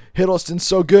just like, Hiddleston's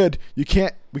so good, we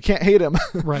can't hate him.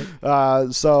 Right.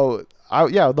 So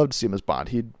I'd love to see him as Bond.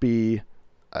 He'd be,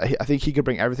 I think he could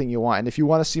bring everything you want. And if you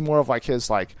want to see more of like his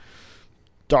like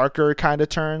darker kind of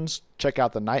turns, check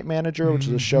out The Night Manager, which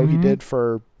is a show he did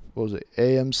for, what was it,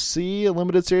 AMC, a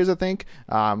limited series, I think.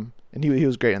 And he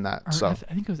was great in that. I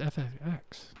think it was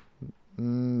FX.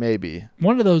 Maybe.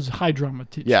 One of those high drama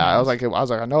Yeah, channels. I was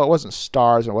like, I know it wasn't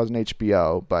Stars, it wasn't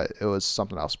HBO, but it was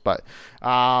something else. But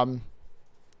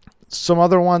some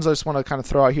other ones I just want to kind of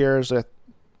throw out here is that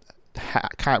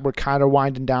we're kind of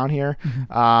winding down here.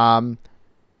 Mm-hmm.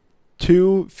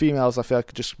 2 females I feel like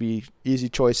could just be easy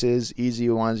choices, easy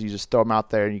ones. You just throw them out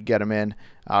there and you get them in.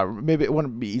 Maybe it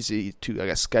wouldn't be easy to, I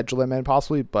guess, schedule them in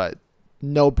possibly, but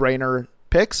no-brainer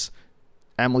picks.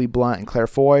 Emily Blunt and Claire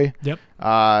Foy. Yep.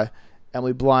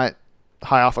 Emily Blunt,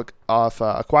 high off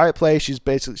A Quiet Place. She's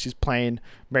playing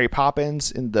Mary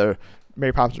Poppins in the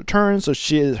Mary Poppins Returns. So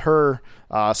her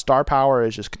star power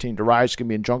is just continuing to rise. She's going to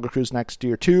be in Jungle Cruise next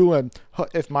year too. And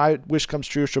if my wish comes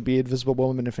true, she'll be Invisible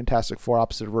Woman in Fantastic Four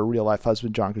opposite of her real life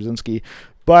husband, John Krasinski.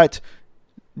 But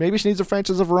maybe she needs a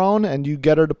franchise of her own, and you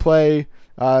get her to play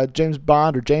James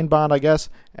Bond or Jane Bond, I guess,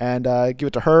 and give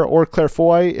it to her, or Claire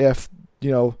Foy if,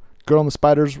 Girl in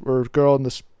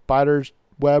the Spider's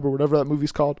Web or whatever that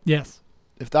movie's called. Yes.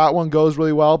 If that one goes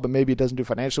really well, but maybe it doesn't do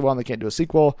financially well and they can't do a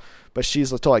sequel, but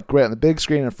she's still like great on the big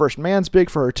screen, and First Man's big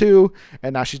for her too,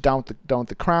 and now she's done with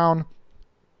the Crown.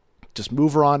 Just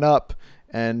move her on up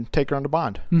and take her on to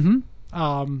Bond.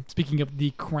 Mm-hmm. Speaking of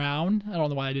the Crown, I don't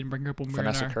know why I didn't bring her up when we were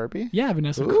Vanessa Kirby? Yeah,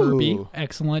 Vanessa Ooh. Kirby.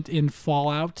 Excellent in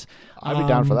Fallout. I'd be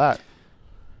down for that.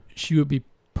 She would be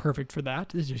perfect for that.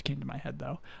 This just came to my head,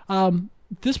 though.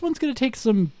 This one's going to take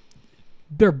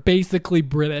they're basically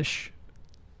British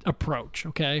approach,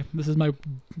 okay? This is my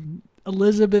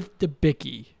Elizabeth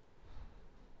Debicki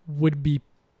would be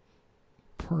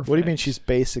perfect. What do you mean she's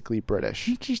basically British? I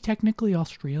think she's technically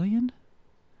Australian.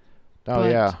 Oh,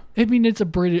 yeah. I mean,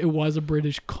 it was a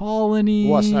British colony.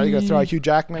 What, so now you're going to throw out Hugh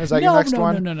Jackman? Is that your next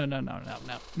one?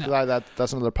 No.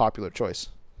 That's another popular choice.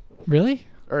 Really?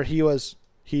 Or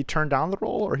he turned down the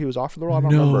role, or he was offered the role? I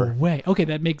don't No remember. way. Okay,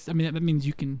 that means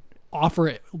you can offer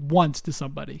it once to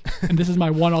somebody. And this is my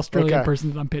one Australian Okay.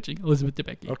 person that I'm pitching, Elizabeth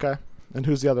Debicki. Okay. And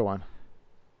who's the other one?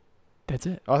 That's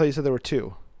it. Oh, I thought you said there were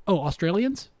 2. Oh,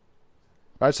 Australians?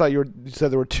 I just thought you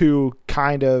said there were 2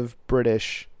 kind of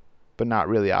British, but not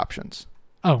really options.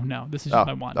 Oh, no. This is just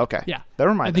my one. Okay. Yeah.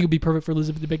 Never mind. I think it'd be perfect for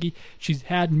Elizabeth Debicki. She's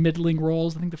had middling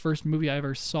roles. I think the first movie I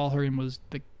ever saw her in was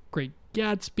The Great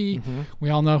Gatsby. Mm-hmm. We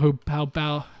all know how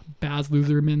Baz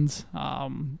Luhrmann's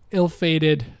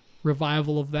ill-fated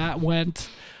revival of that went.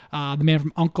 The Man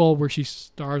from U.N.C.L.E., where she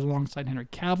stars alongside Henry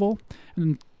Cavill. And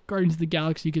then Guardians of the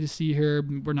Galaxy, you get to see her.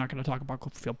 We're not going to talk about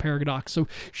Cloverfield Paradox. So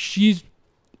she's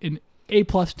an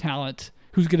A-plus talent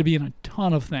who's going to be in a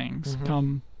ton of things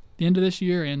come the end of this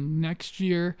year and next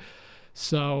year.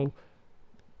 So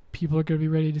people are going to be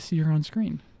ready to see her on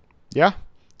screen. Yeah.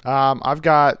 I've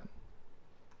got...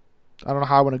 I don't know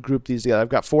how I want to group these together. I've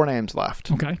got 4 names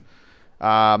left. Okay.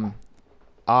 I'll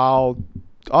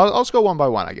just go one by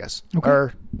one, I guess.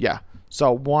 Okay.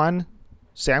 So 1,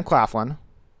 Sam Claflin.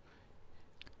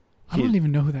 I don't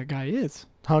even know who that guy is.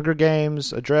 Hunger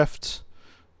Games, Adrift.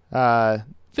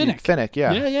 Finnick.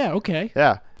 Yeah. Yeah, okay.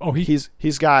 Yeah. Oh, he's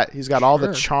got all the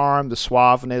Sure. charm, the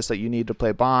suaveness that you need to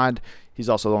play Bond. He's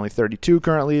also only 32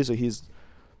 currently, so he's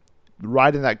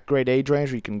right in that great age range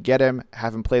where you can get him,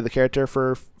 have him play the character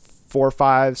for 4,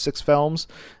 5, 6 films,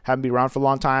 have him be around for a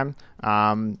long time.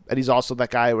 And he's also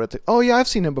that guy where it's like, oh yeah, I've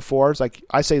seen him before. It's like,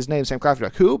 I say his name, Sam Claflin,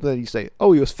 like, who? But then you say,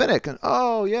 oh, he was Finnick, and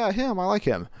oh yeah, him, I like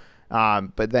him.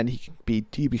 But then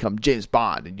he become James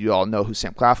Bond, and you all know who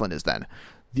Sam Claflin is then.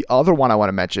 The other one I want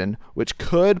to mention, which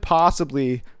could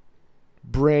possibly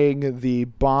bring the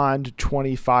Bond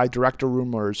 25 director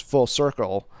rumors full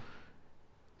circle,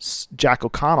 Jack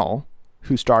O'Connell,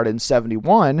 who starred in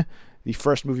 71, the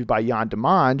first movie by Jan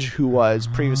Demange, who was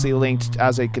previously linked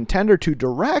as a contender to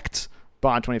direct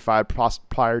Bond 25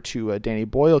 prior to Danny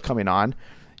Boyle coming on.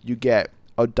 You get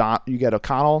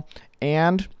O'Connell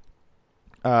and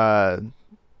Demange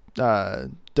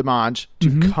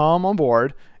to come on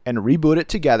board and reboot it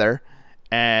together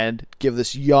and give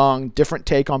this young, different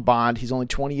take on Bond. He's only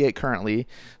 28 currently,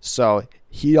 so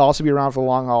he'd also be around for the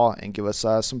long haul and give us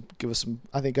some,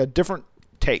 I think, a different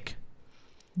take.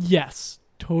 Yes,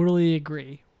 totally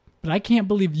agree. But I can't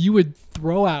believe you would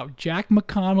throw out Jack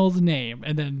McConnell's name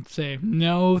and then say,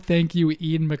 no, thank you,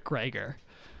 Ian McGregor.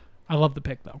 I love the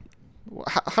pick, though.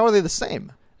 How are they the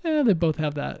same? They both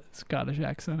have that Scottish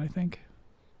accent, I think.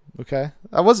 Okay,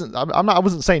 I wasn't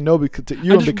saying no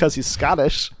because he's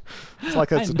Scottish. It's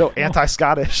like it's no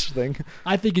anti-Scottish thing.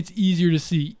 I think it's easier to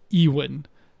see Ewan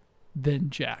than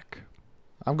Jack.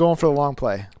 I'm going for the long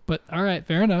play. But all right,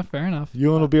 fair enough.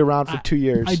 Ewan will be around for 2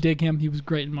 years. I dig him. He was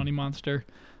great in Money Monster.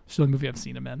 It's the only movie I've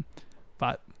seen him in.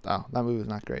 But that movie was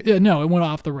not great. Yeah, no, it went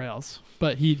off the rails.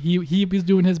 But he was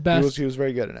doing his best. He was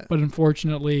very good in it. But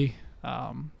unfortunately,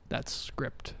 that's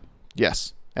script.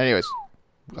 Yes. Anyways,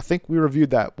 I think we reviewed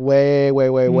that way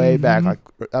back, like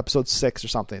episode 6 or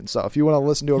something. So if you want to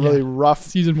listen to a really rough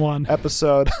season 1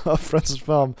 episode of Friends of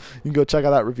Film, you can go check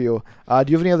out that review. Do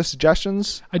you have any other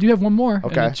suggestions? I do have one more.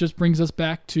 Okay. And it just brings us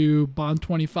back to Bond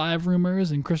 25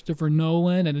 rumors and Christopher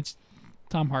Nolan, and it's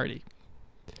Tom Hardy.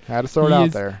 I had to throw it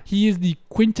out there. He is the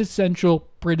quintessential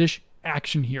British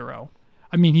action hero.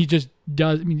 I mean, he just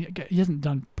does. I mean, he hasn't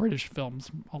done British films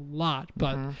a lot,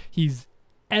 but he's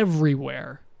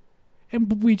everywhere.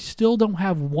 And we still don't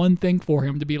have one thing for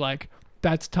him to be like,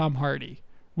 that's Tom Hardy.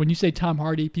 When you say Tom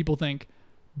Hardy, people think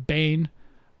Bane.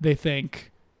 They think,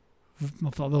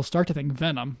 they'll start to think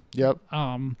Venom. Yep.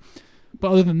 But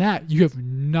other than that, you have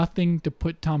nothing to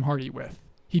put Tom Hardy with.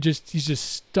 He's just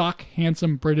stock,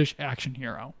 handsome British action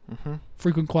hero.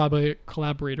 Frequent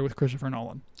collaborator with Christopher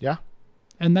Nolan. Yeah.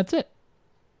 And that's it.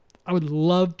 I would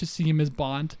love to see him as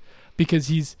Bond because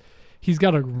he's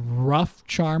got a rough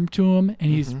charm to him,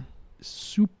 and he's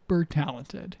super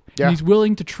talented. Yeah. And he's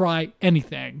willing to try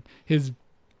anything. His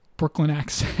Brooklyn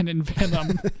accent in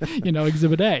Venom,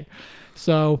 Exhibit A.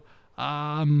 So,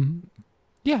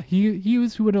 he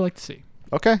was who would I like to see.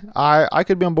 Okay. I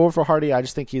could be on board for Hardy. I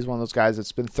just think he's one of those guys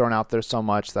that's been thrown out there so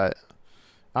much that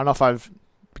I don't know if I've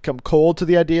become cold to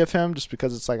the idea of him, just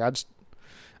because it's like I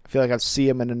feel like I see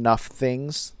him in enough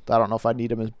things that I don't know if I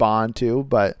need him as Bond too.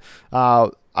 But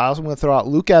I also want to throw out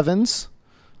Luke Evans,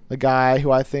 the guy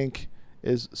who I think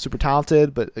is super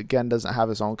talented, but again doesn't have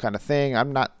his own kind of thing.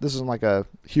 This isn't like a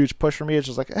huge push for me. It's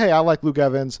just like, hey, I like Luke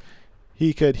Evans.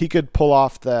 He could pull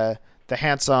off the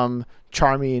handsome,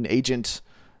 charming agent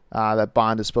that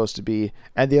Bond is supposed to be.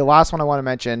 And the last one I want to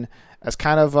mention as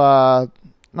kind of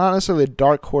not necessarily a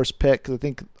dark horse pick, because I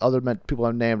think other people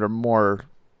I've named are more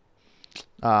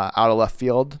out of left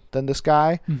field than this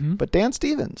guy, but Dan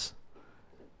Stevens,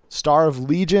 star of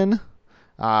Legion,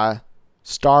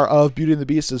 star of Beauty and the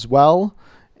Beast as well,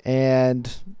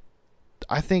 and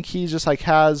I think he just like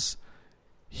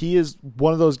he is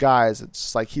one of those guys.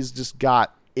 It's like he's just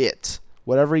got it.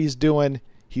 Whatever he's doing,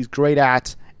 he's great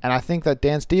at, and I think that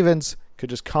Dan Stevens could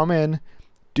just come in,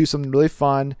 do something really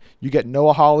fun. You get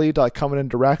Noah Hawley to like come in and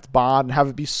direct Bond and have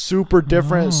it be super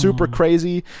different, super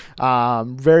crazy,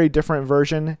 very different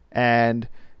version, and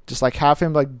just like have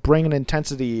him like bring an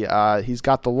intensity. He's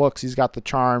got the looks, he's got the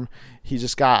charm, he's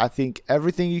just got, I think,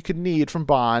 everything you could need from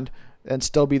Bond, and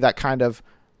still be that kind of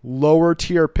lower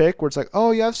tier pick where it's like,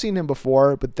 oh yeah, I've seen him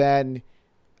before, but then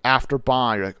after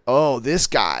Bond, you're like, oh, this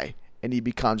guy, and he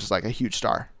becomes just like a huge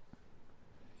star.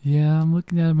 Yeah, I'm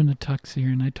looking at him in a tux here,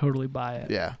 and I totally buy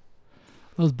it. Yeah.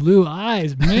 Those blue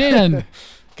eyes, man.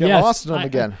 Get lost in them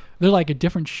again. They're like a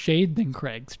different shade than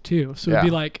Craig's, too. So it'd be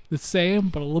like the same,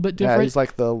 but a little bit different. Yeah, he's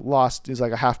like he's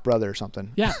like a half brother or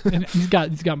something. Yeah, and he's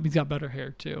got better hair,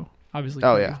 too. Obviously,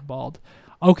 Craig's bald.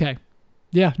 Okay.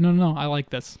 Yeah, no, I like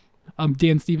this.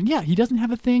 Dan Stevens, yeah, he doesn't have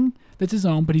a thing that's his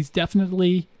own, but he's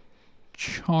definitely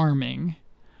charming.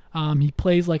 He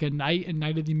plays like a knight in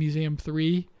Night of the Museum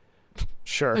 3.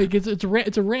 Sure. Like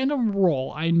it's a random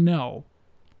role, I know,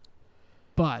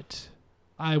 but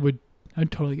I'd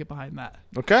totally get behind that.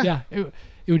 Okay. Yeah, it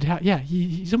would have. Yeah,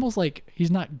 he's almost like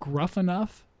he's not gruff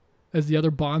enough as the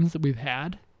other Bonds that we've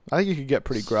had. I think you could get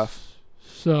pretty gruff.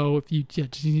 So if he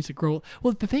needs to grow.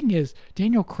 Well, the thing is,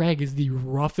 Daniel Craig is the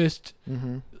roughest,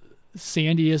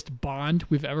 sandiest Bond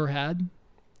we've ever had,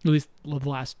 at least the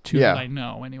last two that I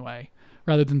know, anyway.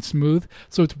 Rather than smooth.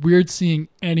 So it's weird seeing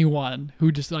anyone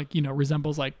who just like,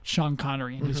 resembles like Sean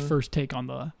Connery in his first take on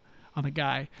the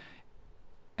guy.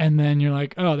 And then you're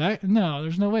like, oh,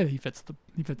 there's no way that he fits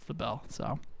the bill.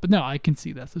 So, but no, I can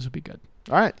see this. This would be good.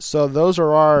 All right. So those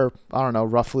are our, I don't know,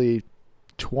 roughly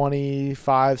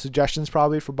 25 suggestions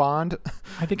probably for Bond.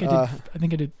 I think I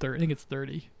did 30. I think it's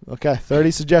 30. Okay,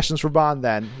 30 suggestions for Bond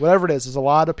then. Whatever it is, there's a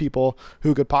lot of people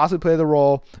who could possibly play the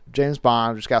role of James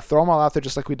Bond. We just got to throw them all out there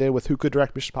just like we did with who could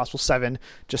direct Mission Impossible 7,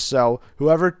 just so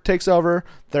whoever takes over,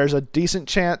 there's a decent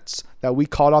chance that we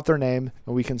called out their name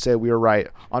and we can say we were right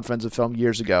on Friends of Film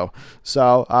years ago.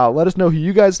 So let us know who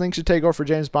you guys think should take over for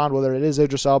James Bond, whether it is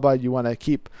Idris Elba, you want to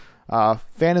keep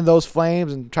fanning those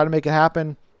flames and try to make it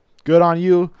happen. Good on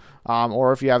you.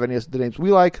 Or if you have any of the names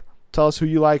we like, tell us who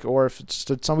you like. Or if it's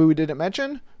somebody we didn't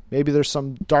mention, maybe there's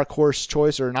some dark horse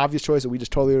choice or an obvious choice that we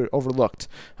just totally overlooked.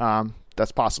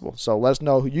 That's possible. So let us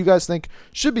know who you guys think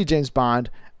should be James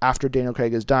Bond after Daniel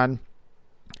Craig is done.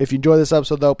 If you enjoy this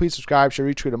episode, though, please subscribe, share,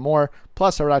 retweet, and more.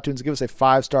 Plus, head over to iTunes and give us a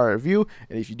 5-star review.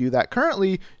 And if you do that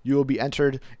currently, you will be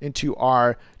entered into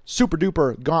our Super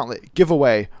Duper Gauntlet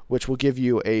giveaway, which will give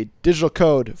you a digital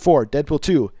code for Deadpool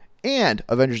 2 and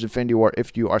Avengers Infinity War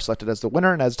if you are selected as the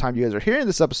winner. And as the time you guys are hearing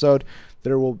this episode,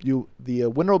 the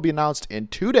winner will be announced in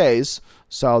 2 days.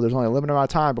 So there's only a limited amount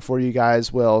of time before you guys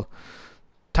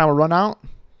time will run out.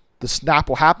 The snap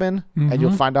will happen, and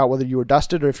you'll find out whether you were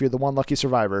dusted or if you're the one lucky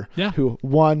survivor who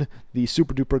won the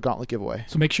Super Duper Gauntlet giveaway.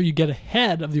 So make sure you get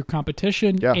ahead of your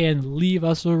competition and leave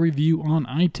us a review on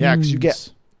iTunes. Yeah, because you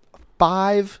get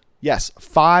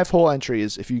 5 whole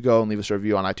entries if you go and leave us a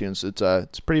review on iTunes. It's a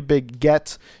pretty big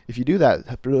get if you do that.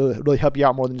 It really help you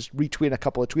out more than just retweeting a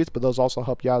couple of tweets, but those also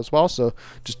help you out as well. So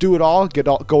just do it all,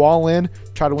 go all in,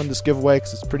 try to win this giveaway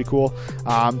because it's pretty cool.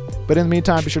 But in the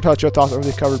meantime, be sure to tell us your thoughts on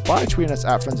everything covered by tweeting us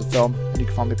at Friends of Film, and you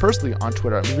can follow me personally on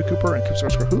Twitter at Movie Cooper and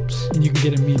Coops_Hoops. And you can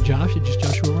get me and Josh at just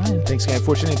Joshua Ryan. Thanks again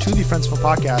for tuning in to the Friends of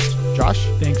Film podcast. Josh,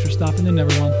 thanks for stopping in,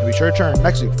 everyone. And be sure to return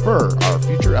next week for our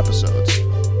future episodes.